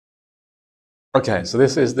Okay, so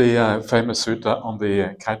this is the famous sutta on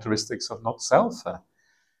the characteristics of not self,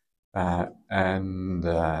 and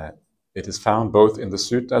it is found both in the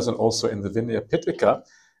suttas and also in the Vinaya Pitaka,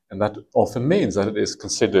 and that often means that it is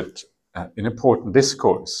considered an important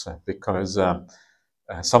discourse because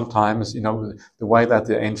sometimes, you know, the way that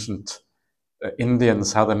the ancient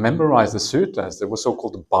Indians, how they memorized the suttas, there were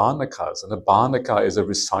so-called bhānakas, and a bhānaka is a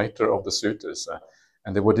reciter of the suttas,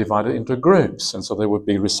 and they were divided into groups, and so there would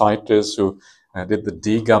be reciters who did the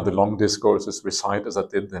Diga, the long discourses, reciters that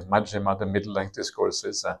did the Majjhima, the middle-length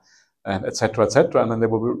discourses, and etc., etc., and then there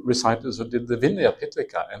were reciters who did the Vinaya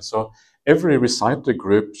Pitaka, and so every reciter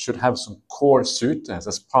group should have some core suttas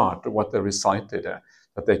as part of what they recited,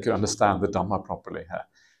 that they could understand the Dhamma properly.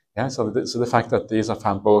 Yeah, so the fact that these are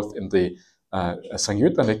found both in the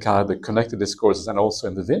Samyutta Nikaya, the connected discourses, and also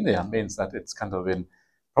in the Vinaya means that it's kind of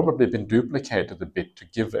probably been duplicated a bit to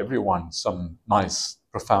give everyone some nice,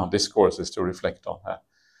 profound discourses to reflect on.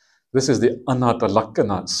 This is the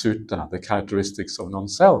Anattalakkhaṇasutta, the characteristics of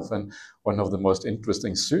non-self, and one of the most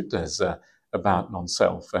interesting suttas about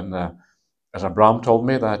non-self. And Ajahn Brahm told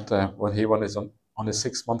me that when he was on his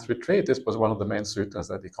 6-month retreat, this was one of the main suttas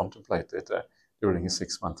that he contemplated during his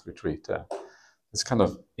 6-month retreat. It's kind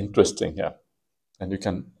of interesting, yeah. And you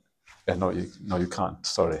can, no, you can't,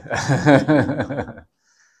 sorry.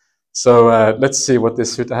 So let's see what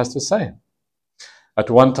this sutta has to say. At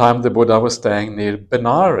one time, the Buddha was staying near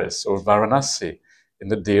Benares or Varanasi in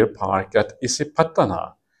the deer park at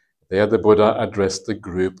Isipatana. There the Buddha addressed a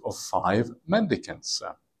group of 5 mendicants.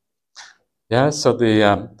 Yeah, so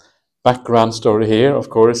the background story here, of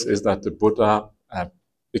course, is that the Buddha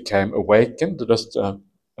became awakened just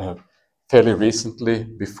fairly recently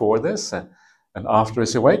before this. And after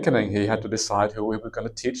his awakening, he had to decide who he was going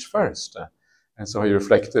to teach first. And so he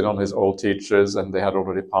reflected on his old teachers, and they had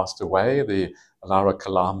already passed away. The Alara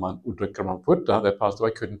Kalama and Udrakrama Buddha, they passed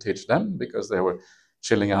away, couldn't teach them because they were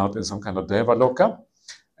chilling out in some kind of Devaloka.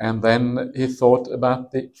 And then he thought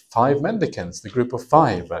about the 5 mendicants, the group of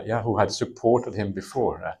 5, who had supported him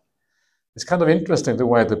before. It's kind of interesting the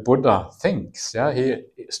way the Buddha thinks. He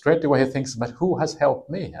straight away he thinks about who has helped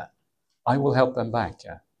me. I will help them back.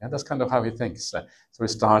 And that's kind of how he thinks. So he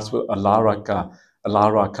starts with Alara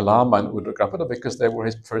Kalama and Udrakrama because they were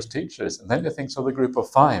his first teachers. And then he thinks of the group of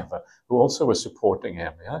 5 who also were supporting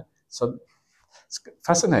him. So it's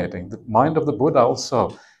fascinating. The mind of the Buddha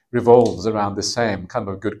also revolves around the same kind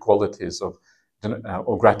of good qualities of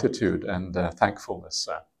gratitude and thankfulness.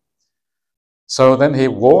 So then he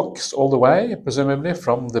walks all the way, presumably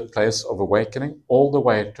from the place of awakening, all the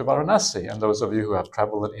way to Varanasi. And those of you who have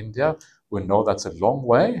traveled in India will know that's a long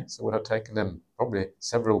way. So it would have taken him probably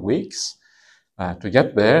several weeks to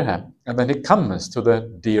get there. And then he comes to the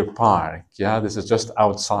deer park. This is just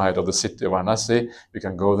outside of the city of Varanasi. You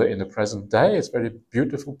can go there in the present day. It's a very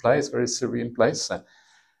beautiful place, very serene place.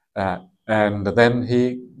 And then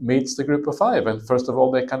he meets the group of 5. And first of all,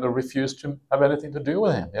 they kind of refuse to have anything to do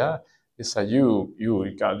with him. He said, you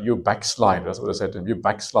backslider. That's what I said to him. You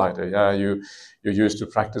backslider. You used to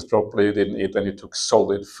practice properly. You didn't eat, and you took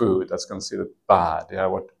solid food. That's considered bad.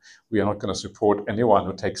 We are not going to support anyone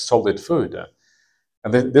who takes solid food.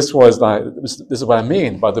 And this is what I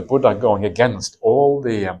mean by the Buddha going against all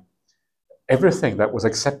the everything that was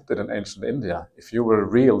accepted in ancient India. If you were a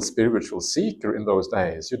real spiritual seeker in those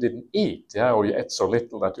days, you didn't eat, or you ate so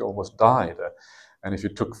little that you almost died. And if you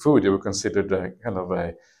took food, you were considered kind of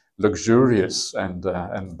a luxurious and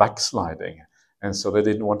backsliding. And so they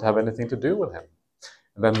didn't want to have anything to do with him.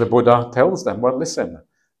 And then the Buddha tells them, well, listen,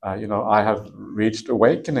 I have reached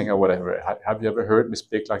awakening or whatever. Have you ever heard me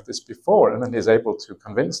speak like this before? And then he's able to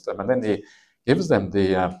convince them. And then he gives them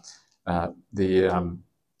the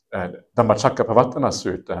Dhammacakkappavattana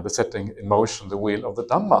Sutta, the setting in motion the wheel of the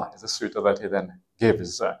Dhamma, is a sutta that he then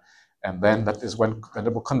gives. And then that is when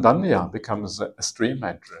Venerable Kondanya becomes a stream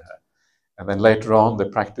entry. And then later on, they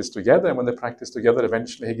practice together. And when they practice together,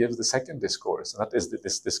 eventually he gives the second discourse. And that is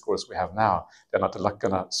this discourse we have now, the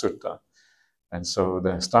Anattalakkhaṇasutta. And so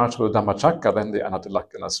it starts with Dhammacakka, then the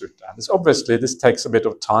Anattalakkhaṇasutta. And obviously, this takes a bit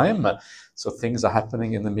of time. So things are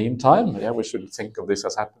happening in the meantime. We shouldn't think of this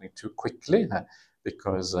as happening too quickly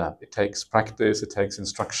because it takes practice, it takes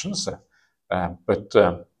instructions. But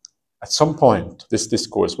at some point, this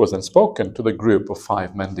discourse was then spoken to the group of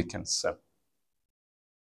 5 mendicants.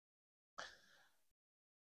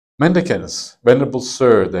 Mendicants, Venerable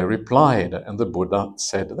Sir, they replied, and the Buddha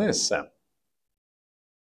said this.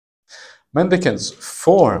 Mendicants'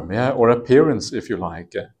 form, or appearance, if you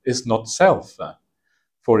like, is not self.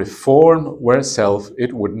 For if form were self,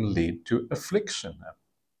 it wouldn't lead to affliction.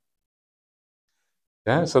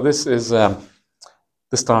 So this is the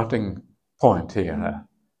starting point here.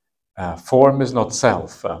 Form is not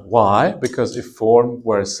self. Why? Because if form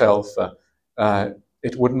were self,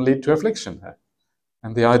 it wouldn't lead to affliction.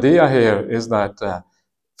 And the idea here is that,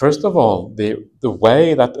 first of all, the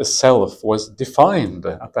way that a self was defined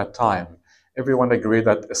at that time, everyone agreed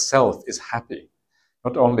that a self is happy.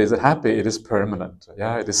 Not only is it happy, it is permanent.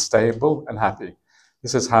 Yeah, it is stable and happy.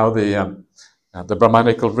 This is how the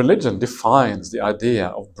Brahmanical religion defines the idea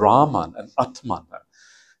of Brahman and ātman.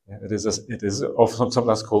 It is often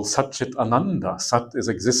sometimes called sat-cit-ānanda. Sat is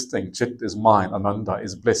existing, chit is mind, ananda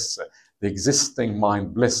is bliss. The existing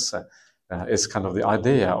mind bliss is kind of the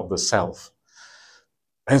idea of the self.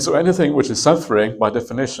 And so anything which is suffering, by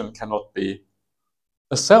definition, cannot be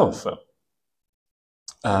a self.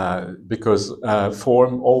 Because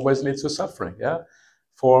form always leads to suffering. Yeah,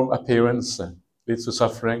 form, appearance leads to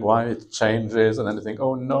suffering. Why? It changes, and then you think,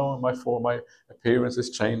 oh no, my appearance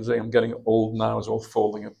is changing. I'm getting old now. It's all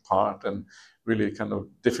falling apart, and really kind of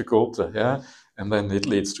difficult. Yeah, and then it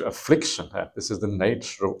leads to affliction. This is the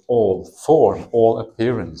nature of all form, all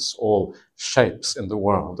appearance, all shapes in the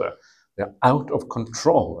world. They're out of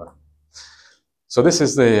control. So this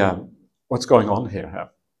is the what's going on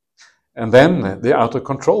here. And then the out of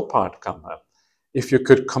control part comes. If you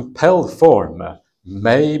could compel form,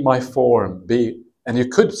 may my form be, and you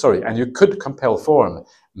could compel form,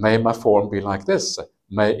 may my form be like this,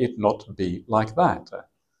 may it not be like that.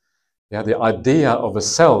 Yeah, the idea of a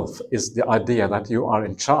self is the idea that you are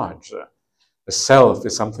in charge. A self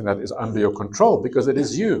is something that is under your control because it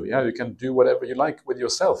is you. Yeah, you can do whatever you like with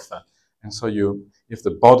yourself. And so if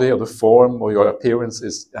the body or the form or your appearance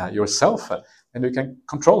is yourself, then you can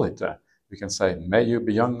control it. You can say, may you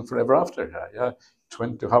be young forever after. Yeah,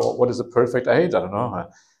 20, what is the perfect age? I don't know.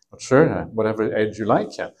 Not sure. Whatever age you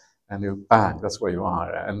like. And you bang, that's where you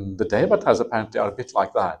are. And the Devatas apparently are a bit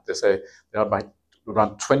like that. They say they are by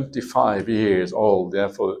around 25 years old, yeah,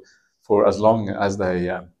 for as long as they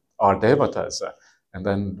are Devatas. And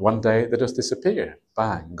then one day they just disappear.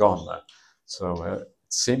 Bang, gone. So it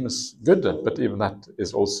seems good, but even that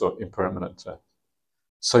is also impermanent.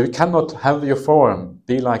 So you cannot have your form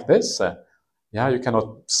be like this. Yeah, you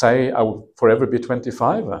cannot say, I will forever be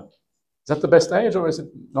 25. Is that the best age, or is it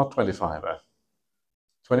not 25?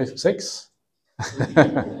 26?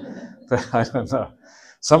 I don't know.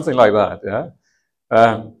 Something like that, yeah.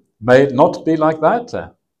 May it not be like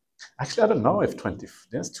that. Actually, I don't know if 20,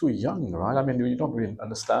 that's too young, right? I mean, you don't really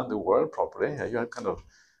understand the world properly. You're kind of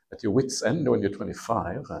at your wit's end when you're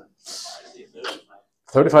 25.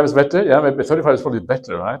 35 is better? Yeah, maybe 35 is probably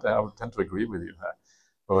better, right? I would tend to agree with you.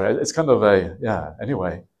 It's kind of a, yeah,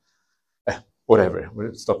 anyway. Whatever,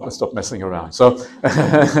 let's stop messing around. So,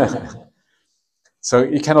 so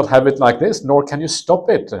you cannot have it like this, nor can you stop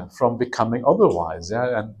it from becoming otherwise.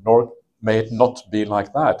 Yeah, and nor may it not be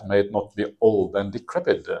like that. May it not be old and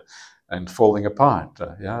decrepit and falling apart.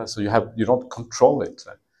 Yeah, so you don't control it.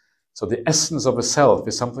 So the essence of a self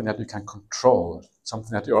is something that you can control,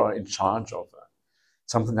 something that you are in charge of.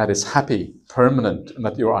 Something that is happy, permanent, and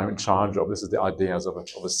that you are in charge of. This is the ideas of a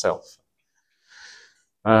self.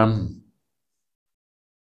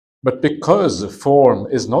 But because form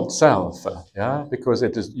is not self, yeah, because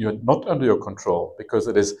you're not under your control, because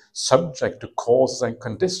it is subject to causes and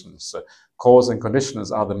conditions. Causes and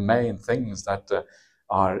conditions are the main things that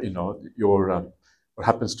are, what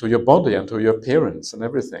happens to your body and to your appearance and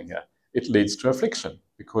everything. It leads to affliction.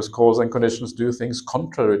 Because cause and conditions do things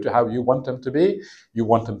contrary to how you want them to be. You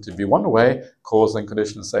want them to be one way. Cause and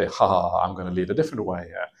conditions say, I'm going to lead a different way.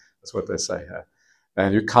 That's what they say.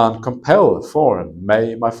 And you can't compel form.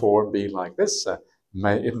 May my form be like this.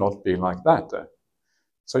 May it not be like that.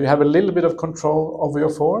 So you have a little bit of control over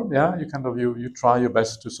your form. Yeah, you try your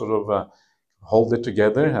best to sort of hold it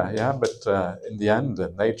together. Yeah, but in the end,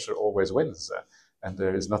 nature always wins. And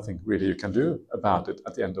there is nothing really you can do about it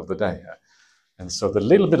at the end of the day. And so the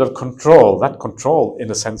little bit of control, that control in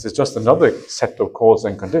a sense is just another set of cause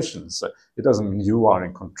and conditions. It doesn't mean you are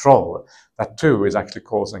in control. That too is actually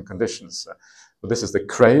cause and conditions. But this is the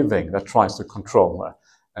craving that tries to control.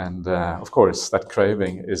 And of course, that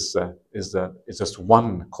craving is just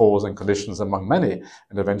one cause and conditions among many,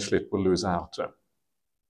 and eventually it will lose out.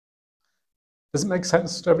 Does it make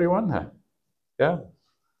sense to everyone? Yeah?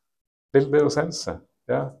 Little bit of sense?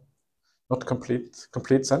 Yeah? Not complete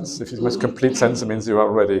sense. If it makes complete sense, it means you're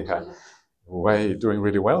already doing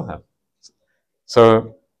really well.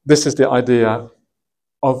 So this is the idea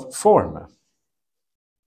of form.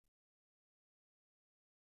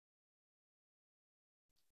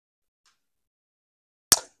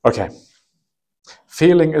 Okay.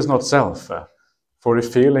 Feeling is not self. For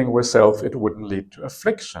if feeling were self, it wouldn't lead to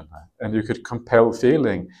affliction. And you could compel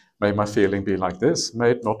feeling. may my feeling be like this,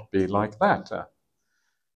 may it not be like that.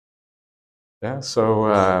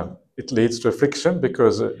 So it leads to affliction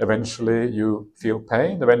because eventually you feel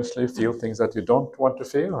pain, eventually you feel things that you don't want to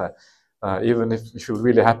feel. Even if you feel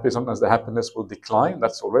really happy, sometimes the happiness will decline.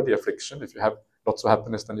 That's already affliction. If you have lots of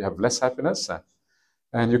happiness, then you have less happiness.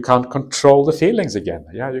 And you can't control the feelings again.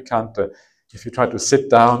 You can't, if you try to sit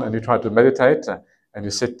down and you try to meditate, and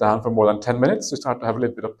you sit down for more than 10 minutes, you start to have a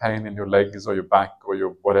little bit of pain in your legs or your back or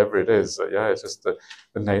your whatever it is. It's just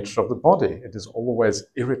the nature of the body. It is always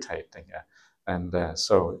irritating. And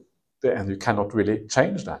you cannot really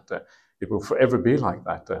change that. It will forever be like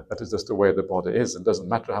that. That is just the way the body is. It doesn't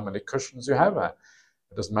matter how many cushions you have.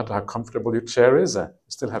 It doesn't matter how comfortable your chair is. You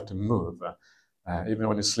still have to move. Even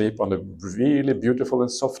when you sleep on a really beautiful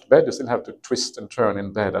and soft bed, you still have to twist and turn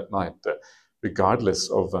in bed at night, regardless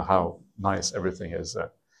of how nice everything is.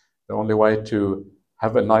 The only way to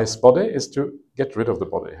have a nice body is to get rid of the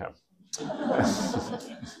body.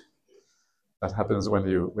 That happens when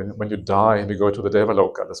you die and you go to the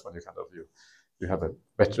Devaloka. That's when you have a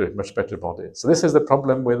much better body. So this is the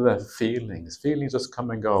problem with feelings. Feelings just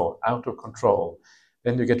come and go, out of control.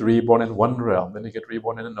 Then you get reborn in one realm, then you get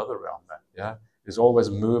reborn in another realm. It's always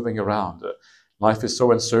moving around. Life is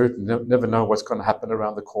so uncertain. You never know what's going to happen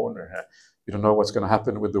around the corner. You don't know what's going to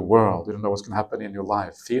happen with the world. You don't know what's going to happen in your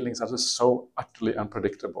life. Feelings are just so utterly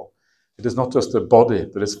unpredictable. It is not just the body,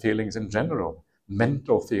 but it's feelings in general.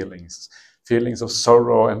 Mental feelings, feelings of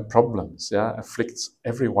sorrow and problems, afflicts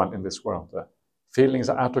everyone in this world. Feelings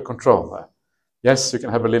are out of control. Yes, you can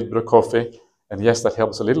have a little bit of coffee, and yes, that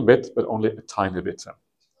helps a little bit, but only a tiny bit.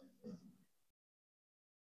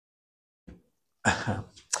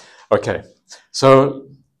 Okay, so,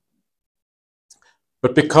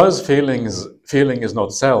 but because feeling is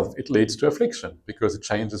not self, it leads to affliction because it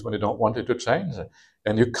changes when you don't want it to change,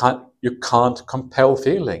 and you can't compel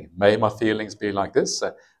feeling. May my feelings be like this,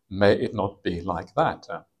 may it not be like that.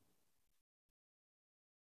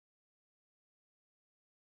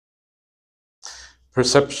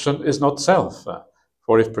 Perception is not self,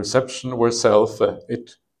 for if perception were self,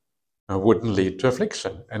 it wouldn't lead to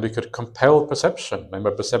affliction. And you could compel perception. May my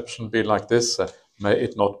perception be like this, may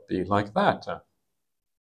it not be like that.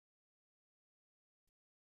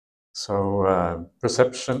 So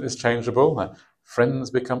perception is changeable.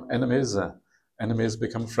 Friends become enemies. Enemies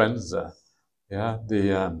become friends.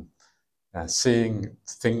 Seeing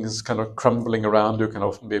things kind of crumbling around you can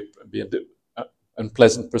often be an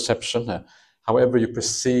unpleasant perception. However you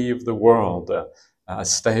perceive the world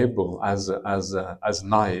as stable, as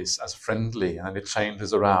nice, as friendly, and it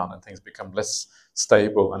changes around and things become less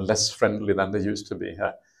stable and less friendly than they used to be.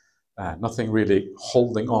 Nothing really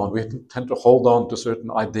holding on. We tend to hold on to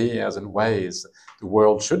certain ideas and ways the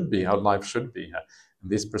world should be, how life should be. And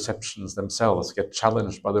these perceptions themselves get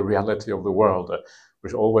challenged by the reality of the world,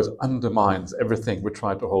 which always undermines everything we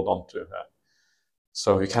try to hold on to.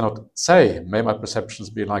 So you cannot say, may my perceptions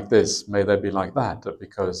be like this, may they be like that,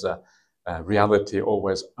 because reality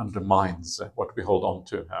always undermines what we hold on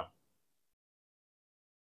to.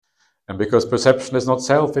 And because perception is not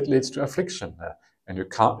self, it leads to affliction. And you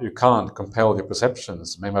can't compel your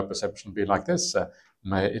perceptions. May my perception be like this,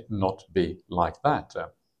 may it not be like that.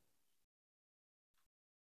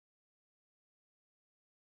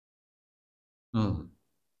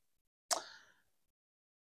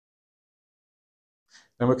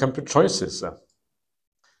 Then we come to choices.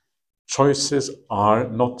 Choices are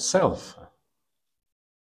not self.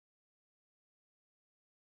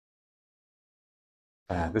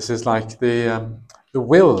 This is like the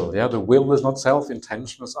will. The will is not self.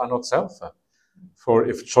 Intentions are not self. For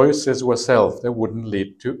if choices were self, they wouldn't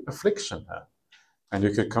lead to affliction. And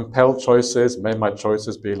you could compel choices. May my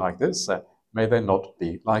choices be like this. May they not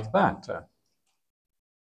be like that.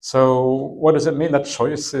 So what does it mean that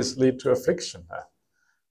choices lead to affliction?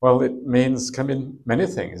 Well, it can mean many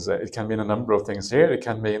things. It can mean a number of things here. It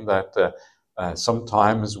can mean that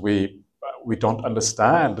sometimes we don't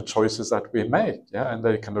understand the choices that we make, and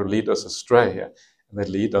they kind of lead us astray, and they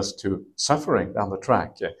lead us to suffering down the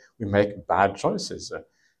track. We make bad choices.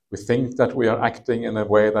 We think that we are acting in a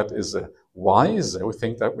way that is wise. We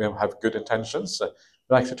think that we have good intentions,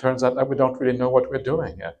 but actually it turns out that we don't really know what we're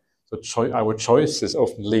doing. So our choices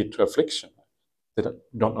often lead to affliction. They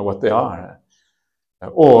don't know what they are.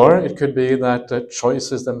 Or it could be that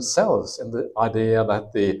choices themselves, in the idea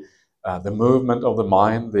that the movement of the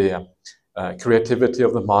mind, the creativity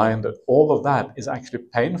of the mind, all of that is actually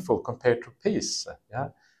painful compared to peace.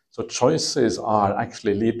 So choices are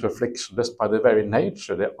actually lead to affliction just by their very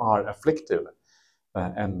nature. They are afflictive.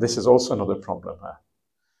 And this is also another problem.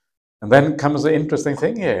 And then comes the interesting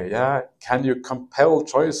thing here. Yeah, can you compel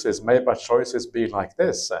choices? May my choices be like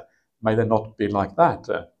this? May they not be like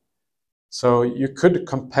that? So you could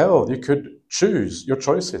compel, you could choose your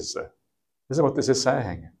choices. This is what this is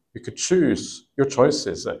saying. You could choose your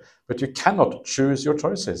choices, but you cannot choose your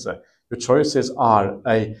choices. Your choices are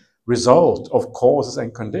a result of causes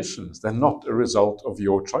and conditions. They're not a result of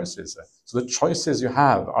your choices. So the choices you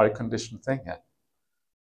have are a conditioned thing.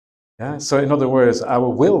 Yeah? So in other words, our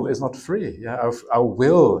will is not free. Yeah? Our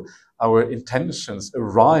will, our intentions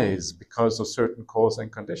arise because of certain causes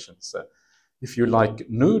and conditions. If you like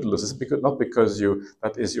noodles, it's not because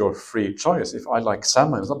that is your free choice. If I like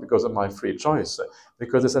salmon, it's not because of my free choice,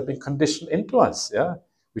 because it's been conditioned into us. Yeah,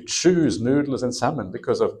 we choose noodles and salmon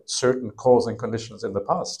because of certain causes and conditions in the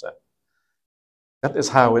past. That is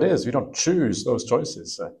how it is. You don't choose those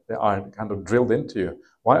choices. They are kind of drilled into you.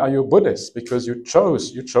 Why are you a Buddhist? Because you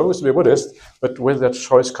chose to be a Buddhist, but where did that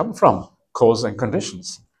choice come from? Causes and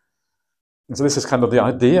conditions. And so this is kind of the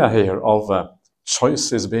idea here of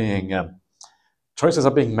choices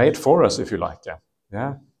are being made for us, if you like.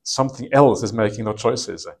 Yeah, something else is making those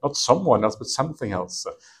choices, not someone else, but something else.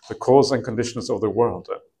 The cause and conditions of the world.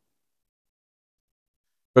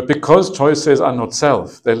 But because choices are not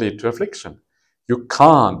self, they lead to affliction. You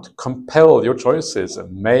can't compel your choices.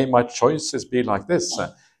 May my choices be like this.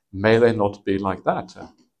 May they not be like that.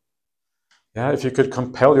 Yeah, if you could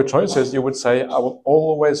compel your choices, you would say, I will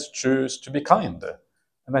always choose to be kind.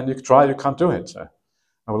 And then you try, you can't do it.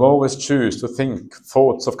 I will always choose to think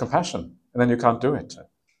thoughts of compassion, and then you can't do it.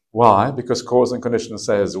 Why? Because cause and condition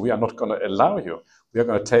says we are not going to allow you. We are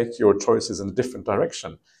going to take your choices in a different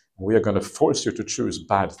direction. We are going to force you to choose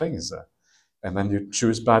bad things. And then you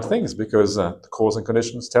choose bad things because the cause and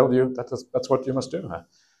conditions tell you that's what you must do.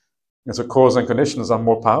 And so cause and conditions are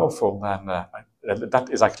more powerful than that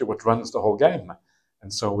is actually what runs the whole game.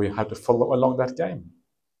 And so we have to follow along that game.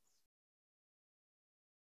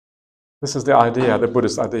 This is the idea, the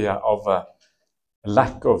Buddhist idea of a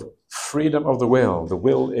lack of freedom of the will. The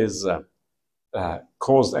will is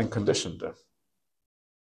caused and conditioned.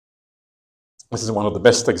 This is one of the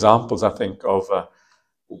best examples, I think, of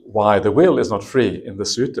why the will is not free in the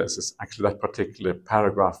suttas. It's actually that particular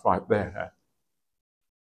paragraph right there.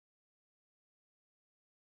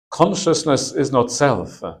 Consciousness is not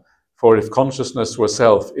self, for if consciousness were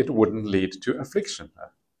self, it wouldn't lead to affliction.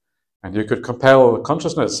 And you could compel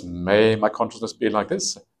consciousness. May my consciousness be like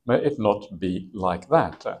this? May it not be like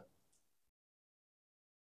that?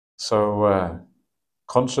 So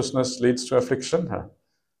consciousness leads to affliction.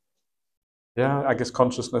 Yeah, I guess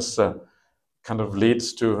consciousness kind of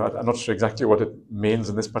leads to, I'm not sure exactly what it means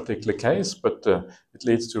in this particular case, but it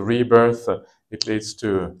leads to rebirth. It leads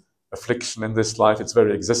to affliction in this life. Its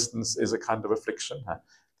very existence is a kind of affliction.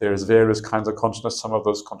 There's various kinds of consciousness. Some of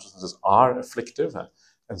those consciousnesses are afflictive.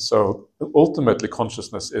 And so ultimately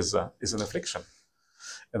consciousness is an affliction.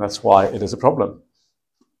 And that's why it is a problem.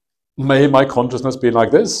 May my consciousness be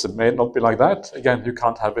like this? It may not be like that. Again, you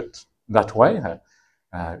can't have it that way.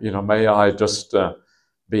 May I just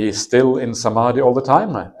be still in samadhi all the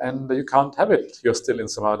time? And you can't have it. You're still in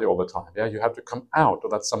samadhi all the time. Yeah, you have to come out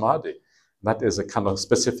of that samadhi. That is a kind of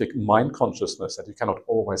specific mind consciousness that you cannot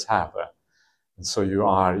always have. And so you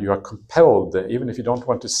are compelled, even if you don't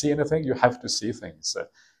want to see anything, you have to see things.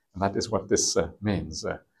 And that is what this means.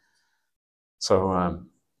 So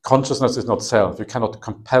consciousness is not self. You cannot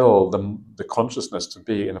compel the consciousness to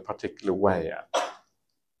be in a particular way.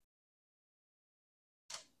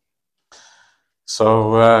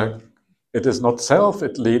 So it is not self.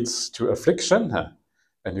 It leads to affliction.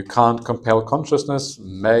 And you can't compel consciousness.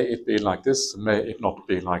 May it be like this, may it not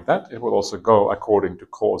be like that. It will also go according to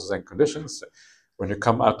causes and conditions. When you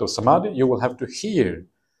come out of samadhi, you will have to hear.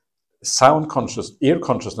 Ear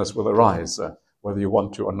consciousness will arise, whether you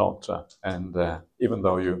want to or not. And even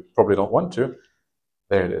though you probably don't want to,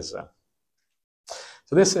 there it is.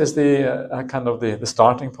 So this is the kind of the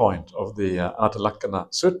starting point of the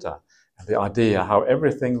Anattalakkhaṇasutta, and the idea how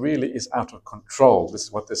everything really is out of control. This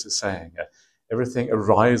is what this is saying. Everything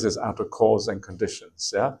arises out of cause and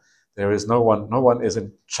conditions. Yeah, there is no one is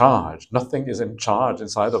in charge. Nothing is in charge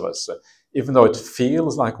inside of us, even though it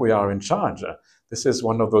feels like we are in charge. This is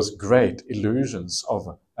one of those great illusions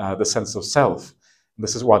of the sense of self. And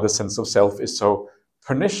this is why the sense of self is so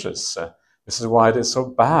pernicious. This is why it is so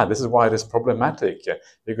bad. This is why it is problematic,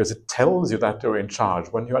 because it tells you that you're in charge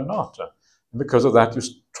when you are not. And because of that, you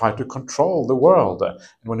try to control the world. And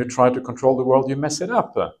when you try to control the world, you mess it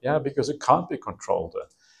up. Yeah, because it can't be controlled.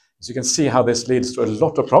 So you can see how this leads to a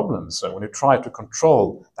lot of problems when you try to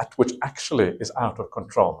control that which actually is out of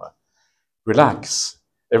control. Relax.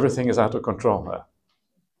 Everything is out of control.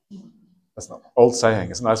 That's an old saying.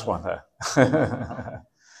 It's a nice one there.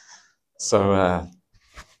 So,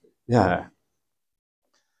 yeah.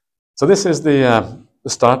 So this is the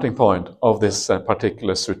starting point of this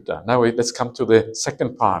particular sutta. Now let's come to the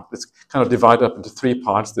second part. Let's kind of divide up into three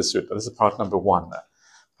parts, this sutta. This is part number one.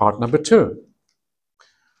 Part number two.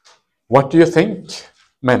 What do you think,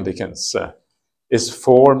 mendicants? Is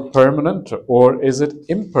form permanent or is it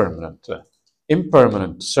impermanent?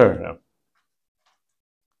 Impermanent, sir.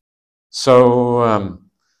 So,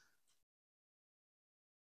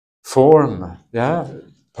 form, yeah,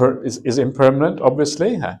 is impermanent,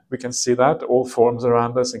 obviously. We can see that. All forms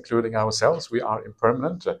around us, including ourselves, we are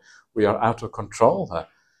impermanent. We are out of control.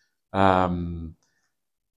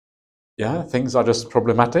 Yeah, things are just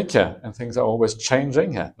problematic, and things are always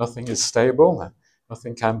changing. Nothing is stable.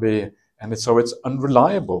 Nothing can be, and so it's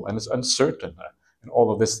unreliable and it's uncertain. And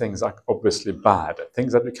all of these things are obviously bad.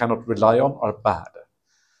 Things that we cannot rely on are bad.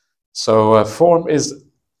 So form is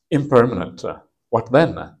impermanent. What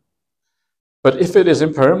then? But if it is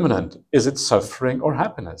impermanent, is it suffering or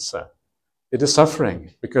happiness? It is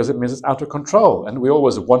suffering because it means it's out of control. And we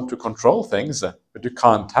always want to control things, but you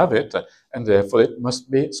can't have it, and therefore it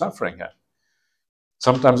must be suffering.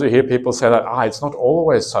 Sometimes you hear people say that it's not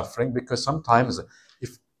always suffering, because sometimes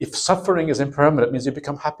if suffering is impermanent, it means you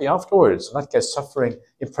become happy afterwards. In that case, suffering,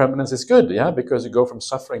 impermanence is good, yeah, because you go from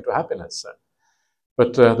suffering to happiness.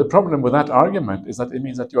 But the problem with that argument is that it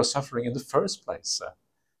means that you are suffering in the first place.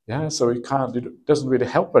 Yeah, so it doesn't really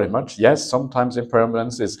help very much. Yes, sometimes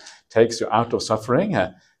impermanence takes you out of suffering,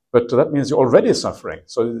 but that means you're already suffering.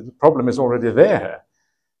 So the problem is already there.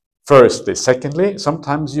 Firstly. Secondly,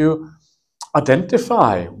 sometimes you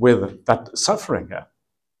identify with that suffering.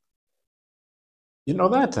 You know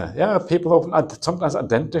that? Yeah, people often sometimes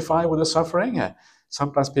identify with the suffering.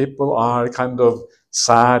 Sometimes people are kind of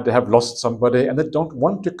sad, they have lost somebody, and they don't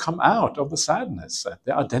want to come out of the sadness.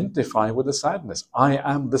 They identify with the sadness. I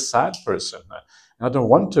am the sad person, and I don't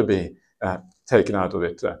want to be taken out of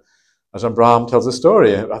it. Ajahn Brahmali tells a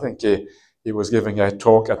story. I think he was giving a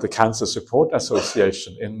talk at the Cancer Support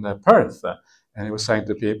Association in Perth, and he was saying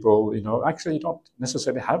to people, actually, you don't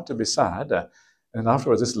necessarily have to be sad. And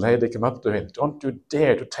afterwards, this lady came up to him, "Don't you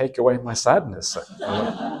dare to take away my sadness."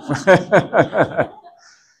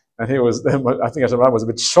 And he was, I think Ajahn Brahmali was a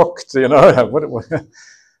bit shocked,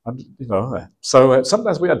 So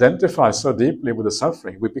sometimes we identify so deeply with the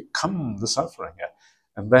suffering, we become the suffering.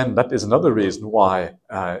 And then that is another reason why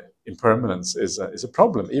impermanence is a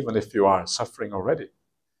problem, even if you are suffering already.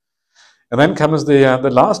 And then comes the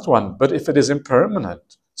last one. But if it is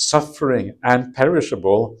impermanent, suffering, and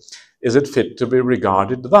perishable, is it fit to be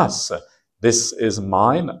regarded thus? This is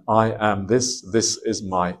mine, I am this is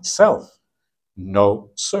myself.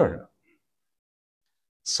 No, sir.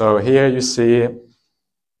 So here you see,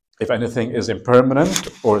 if anything is impermanent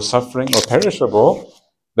or suffering or perishable,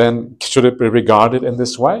 then should it be regarded in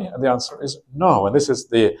this way? And the answer is no. And this is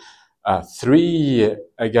the three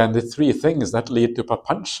things that lead to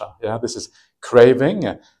papancha. Yeah, this is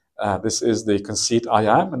craving, this is the conceit I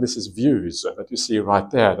am, and this is views that you see right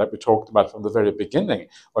there that we talked about from the very beginning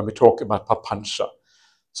when we talk about papancha.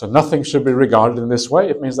 So nothing should be regarded in this way.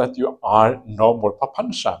 It means that you are no more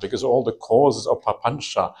papancha, because all the causes of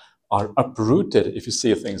papancha are uprooted if you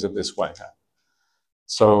see things in this way.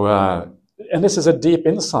 So, and this is a deep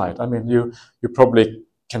insight. I mean, you probably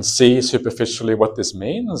can see superficially what this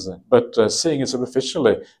means, but seeing it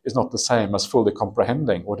superficially is not the same as fully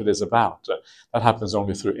comprehending what it is about. That happens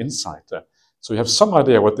only through insight. So you have some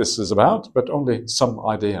idea what this is about, but only some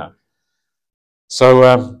idea.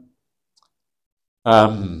 So,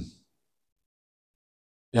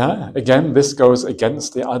 yeah, again, this goes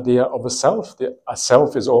against the idea of a self. A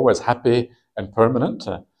self is always happy and permanent.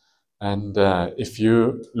 And if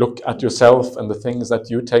you look at yourself and the things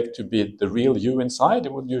that you take to be the real you inside,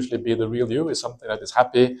 it would usually be the real you is something that is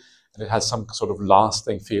happy and it has some sort of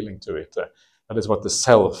lasting feeling to it. That is what the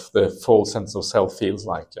self, the full sense of self, feels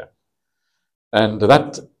like. And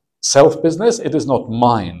that self business, it is not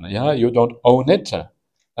mine. Yeah, you don't own it.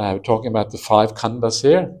 We're talking about the 5 khandhas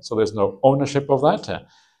here, so there's no ownership of that.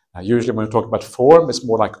 Usually when we talk about form, it's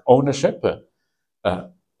more like ownership.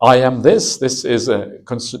 I am this. This is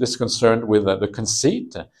concerned with the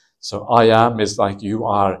conceit. So I am is like you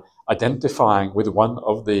are identifying with one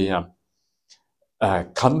of the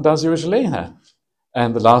khandhas usually.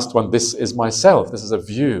 And the last one, this is myself. This is a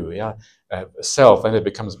view, yeah, self, and it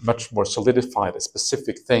becomes much more solidified, a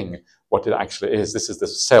specific thing, what it actually is. This is the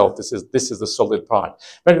self. This is the solid part.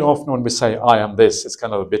 Very often when we say I am this, it's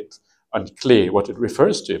kind of a bit unclear what it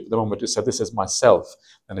refers to. But the moment you say this is myself,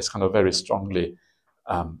 then it's kind of very strongly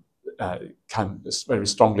is very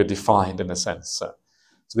strongly defined in a sense. So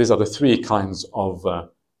these are the three kinds of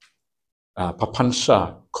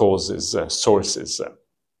papancha causes, sources.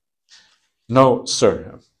 No,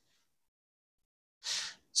 sir.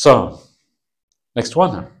 So, next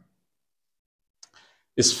one.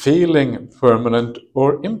 Is feeling permanent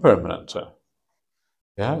or impermanent?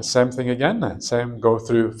 Yeah, same thing again. Same go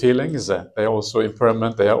through feelings. They are also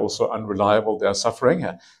impermanent. They are also unreliable. They are suffering.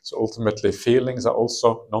 So ultimately, feelings are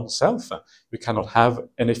also non-self. You cannot have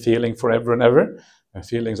any feeling forever and ever.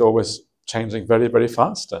 Feelings are always changing very, very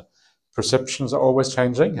fast. Perceptions are always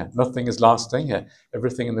changing. Nothing is lasting.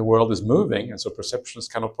 Everything in the world is moving, and so perceptions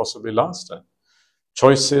cannot possibly last.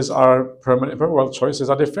 Choices are permanent. Well, choices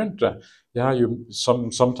are different. Yeah,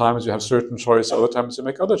 sometimes you have certain choices, other times you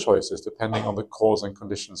make other choices, depending on the cause and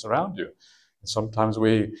conditions around you. And sometimes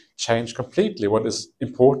we change completely what is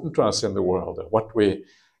important to us in the world,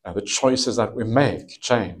 the choices that we make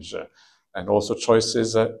change, and also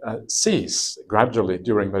choices cease gradually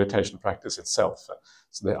during meditation practice itself.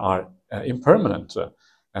 So they are impermanent,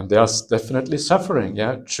 and they are definitely suffering.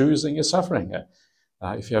 Yeah, choosing is suffering.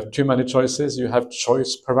 If you have too many choices, you have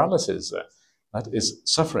choice paralysis. That is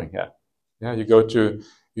suffering. Yeah, you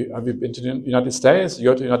have you been to the United States? You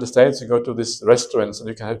go to the United States, you go to these restaurants, and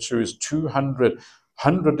you can choose 200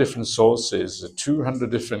 different sauces, 200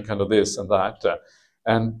 different kind of this and that,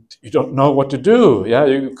 and you don't know what to do. Yeah,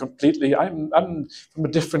 you completely. I'm from a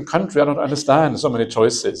different country. I don't understand so many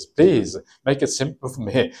choices. Please make it simple for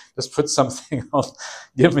me. Just put something on.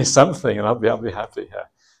 Give me something, and I'll be happy. Yeah.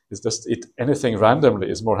 It's just anything randomly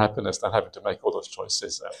is more happiness than having to make all those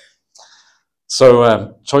choices.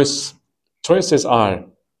 So choices are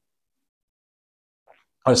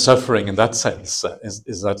suffering in that sense.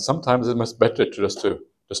 Is that sometimes it's much better just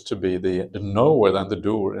to be the knower than the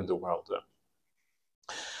doer in the world.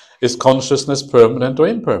 Is consciousness permanent or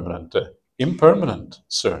impermanent? Impermanent,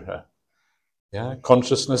 sir. Yeah,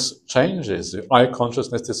 consciousness changes. The eye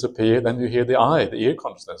consciousness disappears, then you hear the ear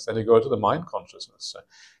consciousness, then you go to the mind consciousness.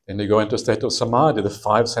 Then you go into a state of samadhi, the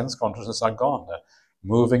 5 sense consciousness are gone.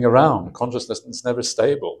 Moving around, consciousness is never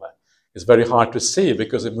stable. It's very hard to see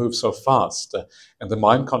because it moves so fast. And the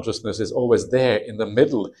mind consciousness is always there in the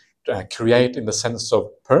middle, creating the sense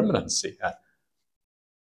of permanency.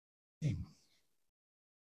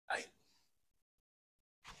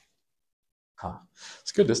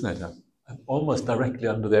 It's good, isn't it? I'm almost directly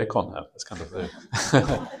under the aircon now. It's kind of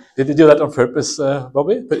Did you do that on purpose,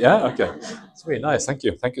 Bobby? But yeah, okay. It's very nice. Thank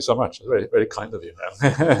you. Thank you so much. It's very, very kind of you.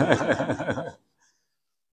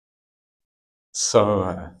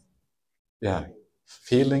 So, yeah,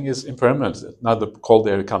 feeling is impermanent. Now the cold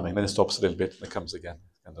air is coming, then it stops a little bit and it comes again.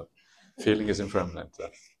 Kind of feeling is impermanent.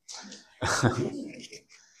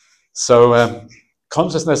 So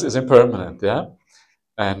consciousness is impermanent, yeah,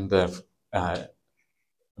 and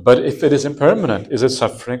but if it is impermanent, is it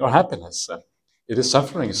suffering or happiness? It is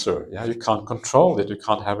suffering, sir. Yeah, you can't control it. You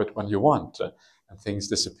can't have it when you want. And things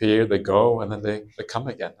disappear, they go, and then they come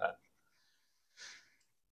again.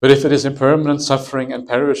 But if it is impermanent, suffering, and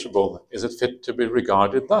perishable, is it fit to be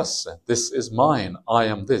regarded thus? This is mine. I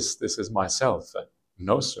am this. This is myself.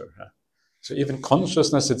 No, sir. So even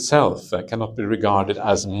consciousness itself cannot be regarded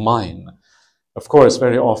as mine. Of course,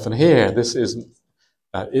 very often here, this is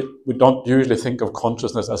we don't usually think of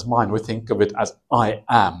consciousness as mine. We think of it as I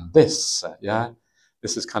am this. Yeah,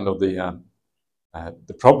 this is kind of the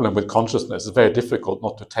problem with consciousness. It's very difficult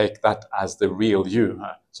not to take that as the real you.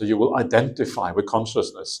 So you will identify with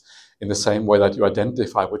consciousness in the same way that you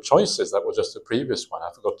identify with choices. That was just the previous one.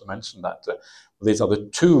 I forgot to mention that. These are the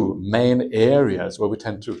 2 main areas where we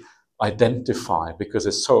tend to identify because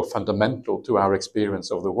it's so fundamental to our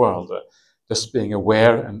experience of the world. Just being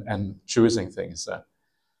aware and choosing things.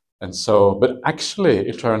 And so, but actually,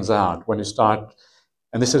 it turns out when you start,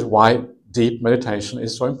 and this is why deep meditation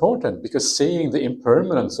is so important, because seeing the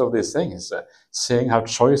impermanence of these things, seeing how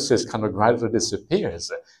choices kind of gradually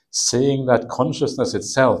disappears, seeing that consciousness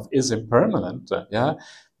itself is impermanent,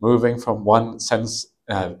 moving from one sense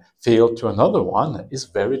field to another one is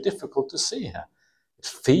very difficult to see. It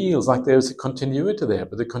feels like there's a continuity there,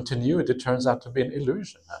 but the continuity turns out to be an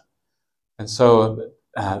illusion. And so,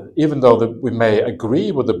 even though we may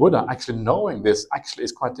agree with the Buddha, actually knowing this actually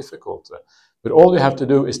is quite difficult. But all you have to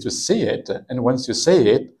do is to see it, and once you see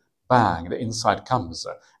it, bang, the insight comes,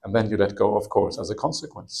 and then you let go, of course, as a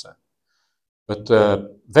consequence. But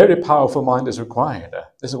very powerful mind is required.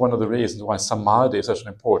 This is one of the reasons why samadhi is such an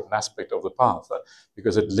important aspect of the path,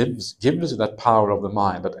 because it gives you that power of the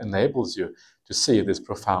mind that enables you to see these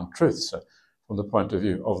profound truths from the point of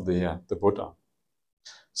view of the Buddha.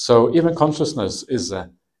 So even consciousness is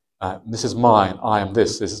this is mine, I am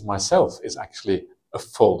this is myself, is actually a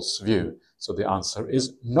false view. So the answer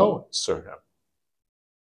is no, sir.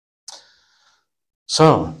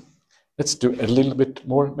 So let's do a little bit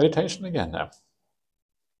more meditation again now.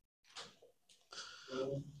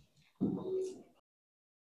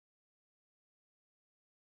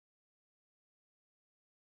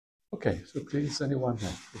 Okay, so please, anyone,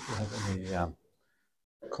 if you have any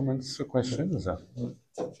comments or questions?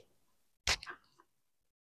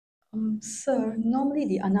 Sir, normally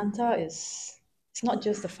the anatta it's not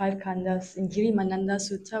just the 5 khandhas. In Girimananda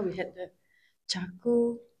Sutta, we had the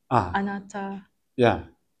Chaku, anatta,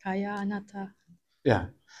 Kaya anatta. Yeah,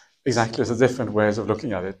 exactly. There's different ways of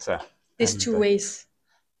looking at it. There's 2 ways.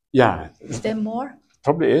 Yeah. Is there more?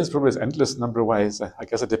 Probably is. Probably is endless number of ways. I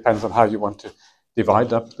guess it depends on how you want to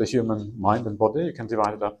divide up the human mind and body. You can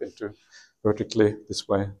divide it up into vertically this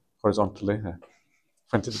way, horizontally,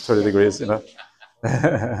 20 to 30 degrees, you know.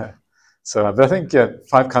 So, but I think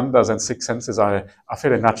 5 khandhas and 6 senses are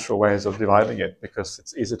fairly natural ways of dividing it because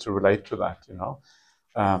it's easy to relate to that, you know.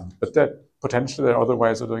 But potentially there are other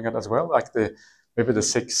ways of doing it as well, like maybe the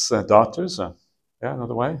 6 daughters. Yeah,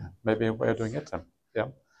 another way, maybe a way of doing it. Yeah.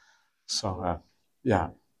 So, yeah.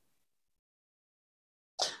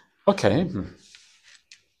 Okay.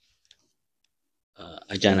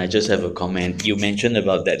 Ajahn, I just have a comment. You mentioned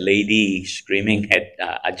about that lady screaming at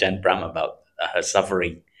Ajahn Brahm about her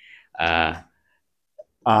suffering. Yeah,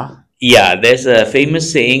 there's a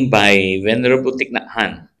famous saying by Venerable Thich Nhat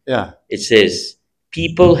Hanh. Yeah. It says,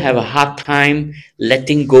 people have a hard time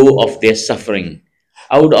letting go of their suffering.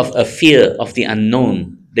 Out of a fear of the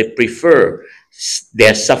unknown, they prefer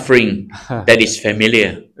their suffering that is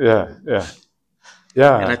familiar. Yeah.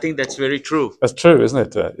 And I think that's very true. That's true,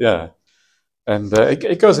 isn't it? Yeah. And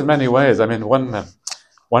it goes in many ways. I mean,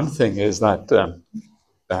 one thing is that,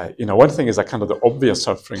 one thing is that kind of the obvious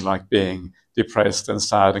suffering, like being depressed and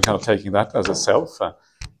sad and kind of taking that as a self.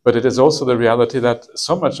 But it is also the reality that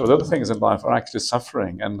so much of the other things in life are actually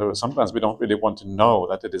suffering. And sometimes we don't really want to know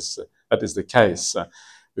that that is the case.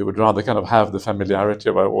 We would rather kind of have the familiarity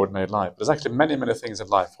of our ordinary life. There's actually many, many things in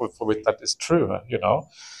life for which that is true, you know.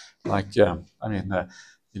 Like,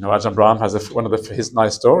 Ajahn Brahm has one of his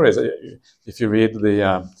nice stories. If you read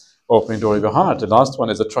the opening door of your heart, the last one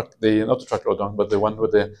is not the truckload dung, but the one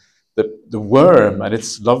with the worm and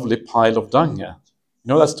its lovely pile of dung. You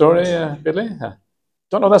know that story, Billy?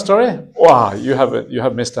 Don't know that story? Wow, you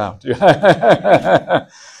have missed out.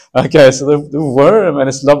 Okay, so the worm and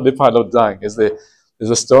its lovely pile of dung is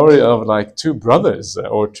a story of like 2 brothers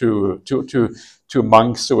or two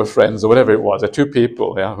monks who were friends or whatever it was. 2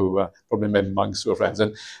 people, who probably made monks who were friends.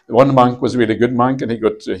 And one monk was a really good monk, and he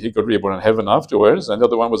got reborn in heaven afterwards. And the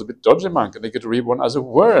other one was a bit dodgy monk, and he got reborn as a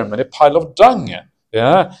worm in a pile of dung.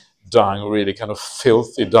 Yeah, dung, really kind of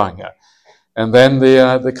filthy dung. And then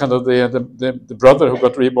the brother who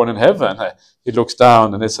got reborn in heaven, he looks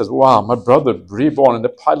down and he says, "Wow, my brother reborn in a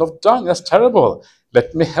pile of dung. That's terrible.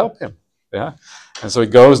 Let me help him." Yeah, and so he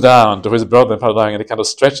goes down to his brother and he kind of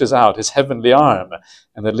stretches out his heavenly arm,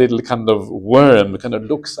 and the little kind of worm kind of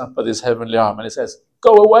looks up at his heavenly arm and he says,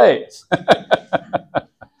 "Go away."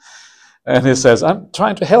 And he says, "I'm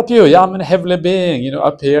trying to help you. Yeah, I'm a heavenly being. You know,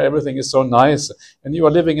 up here everything is so nice, and you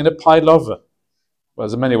are living in a pile of..." Well,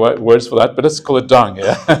 there's many words for that, but let's call it dung.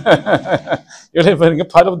 Yeah, you're living in a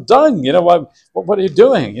pile of dung. You know, what are you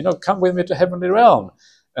doing? You know, come with me to heavenly realm.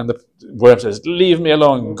 And the worm says, "Leave me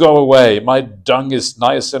alone, go away. My dung is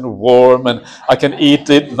nice and warm, and I can eat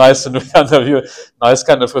it, nice and nice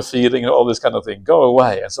kind of a feeling, and all this kind of thing. Go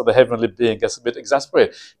away." And so the heavenly being gets a bit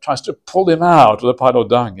exasperated, tries to pull him out of the pile of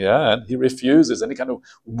dung, and he refuses, and he kind of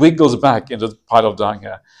wiggles back into the pile of dung.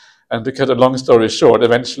 And to cut a long story short,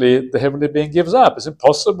 eventually the heavenly being gives up. It's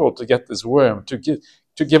impossible to get this worm to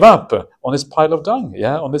give up on his pile of dung,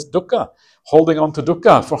 on this dukkha, holding on to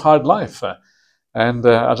dukkha for hard life. And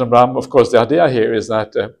Ajahn Brahm, of course, the idea here is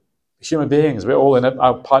that human beings, we're all in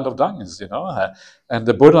our pile of dungs, and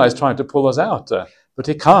the Buddha is trying to pull us out, but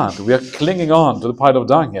he can't. We are clinging on to the pile of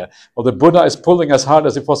dung. Well, the Buddha is pulling as hard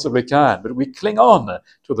as he possibly can, but we cling on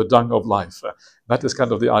to the dung of life. That is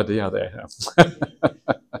kind of the idea there.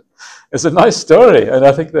 It's a nice story, and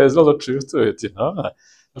I think there's a lot of truth to it,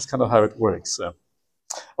 That's kind of how it works.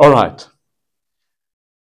 All right.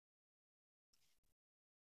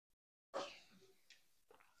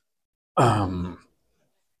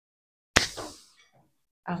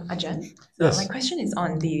 Ajahn, yes. My question is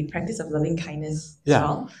on the practice of loving kindness as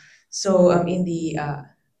well. So in the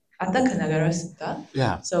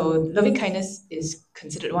Anattalakkhaṇasutta, so loving kindness is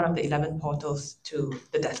considered one of the 11 portals to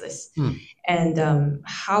the deathless. And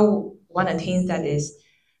how one attains that is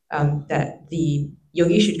that the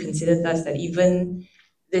yogi should consider thus that even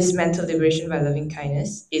this mental liberation by loving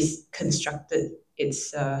kindness is constructed,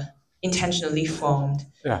 it's intentionally formed.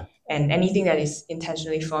 Yeah. And anything that is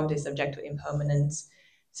intentionally formed is subject to impermanence.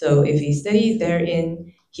 So if we study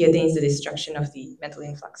therein, he attains the destruction of the mental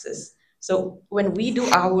influxes. So when we do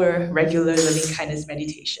our regular loving kindness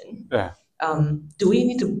meditation, Yeah. Do we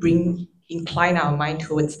need to incline our mind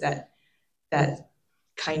towards that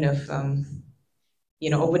kind of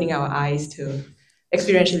opening our eyes to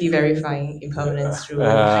experientially verifying impermanence through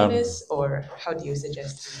loving kindness, or how do you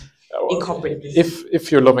suggest to incorporate this?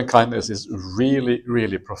 If your loving kindness is really,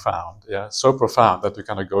 really profound, yeah, so profound that you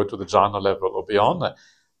kind of go to the jhana level or beyond,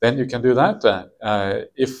 then you can do that.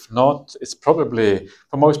 If not, it's probably,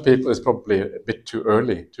 for most people, it's probably a bit too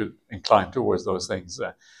early to incline towards those things.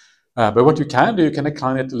 But what you can do, you can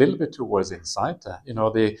incline it a little bit towards insight.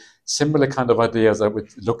 The similar kind of ideas that we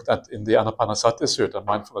looked at in the Anattalakkhaṇasutta,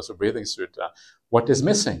 mindfulness of breathing sutta. What is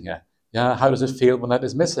missing? Yeah, how does it feel when that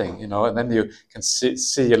is missing? And then you can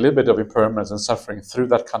see a little bit of impermanence and suffering through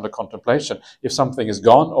that kind of contemplation. If something is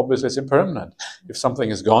gone, obviously it's impermanent. If something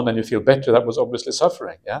is gone and you feel better, that was obviously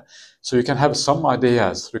suffering. Yeah, so you can have some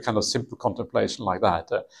ideas through kind of simple contemplation like that.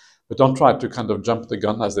 But don't try to kind of jump the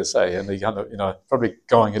gun, as they say, and kind of, probably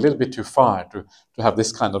going a little bit too far to have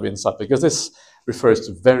this kind of insight, because this refers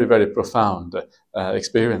to very, very profound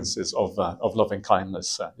experiences of loving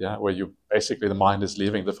kindness, where you basically, the mind is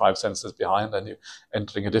leaving the five senses behind and you're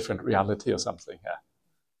entering a different reality or something. Yeah.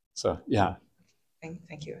 So, yeah.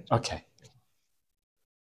 Thank you. Okay.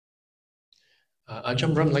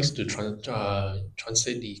 Ajahn Brahm likes to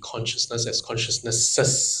translate the consciousness as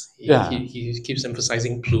consciousnesses. He keeps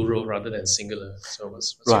emphasizing plural rather than singular. So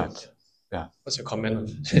what's your comment on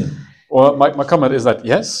that? Well, my comment is that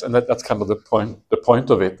yes, and that's kind of the point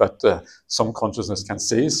of it, that some consciousness can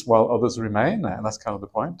cease while others remain, and that's kind of the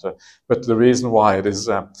point. But the reason why it is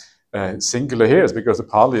singular here is because the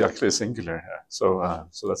Pali actually is singular here. So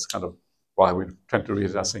that's kind of why we tend to read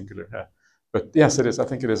it as singular here. But yes, it is. I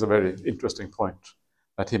think it is a very interesting point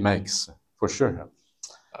that he makes, for sure.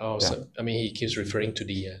 So he keeps referring to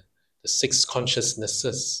the six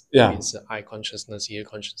consciousnesses. Yeah, it's eye consciousness, ear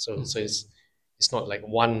consciousness. So it's not like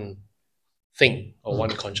one thing or one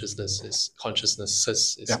consciousness. It's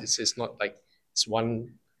consciousnesses. It's not like it's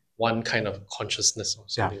one kind of consciousness or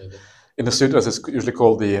something like that. In the sutras, it's usually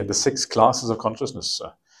called the six classes of consciousness.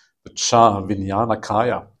 The cha, vijnana,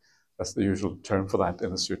 kaya. That's the usual term for that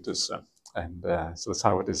in the sutras. And so that's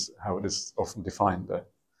how it is often defined.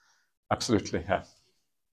 Absolutely, yeah.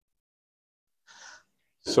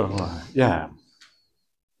 So,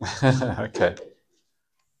 okay.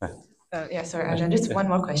 Sorry, Ajahn, just one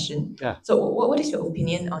more question. Yeah. So what is your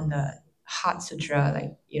opinion on the Heart Sutra,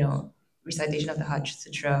 recitation of the Heart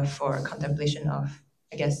Sutra for contemplation of,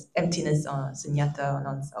 I guess, emptiness or sunyata or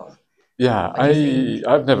non-self? Yeah,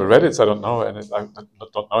 I've never read it, so I don't know, and I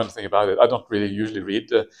don't know anything about it. I don't really usually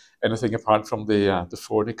read anything apart from the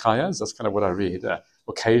four Nikayas. That's kind of what I read.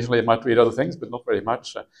 Occasionally I might read other things, but not very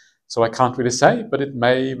much. So I can't really say, but it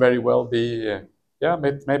may very well be,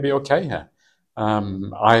 maybe okay.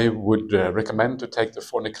 I would recommend to take the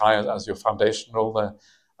four Nikayas as your foundational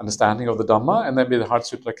understanding of the Dhamma, and maybe the Heart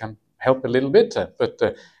Sutra can help a little bit, but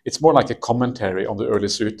it's more like a commentary on the early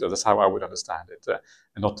sutta. That's how I would understand it,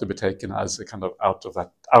 and not to be taken as a kind of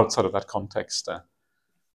outside of that context.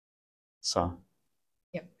 So.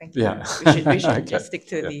 Yeah, thank you. Yeah. We should just stick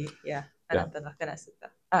to the Anattalakkhaṇasutta.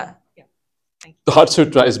 Thank you. The Heart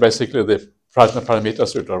Sutra is basically the Prajna Paramita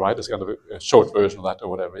Sutra, right? It's kind of a short version of that or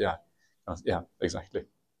whatever. Yeah. Yeah, exactly.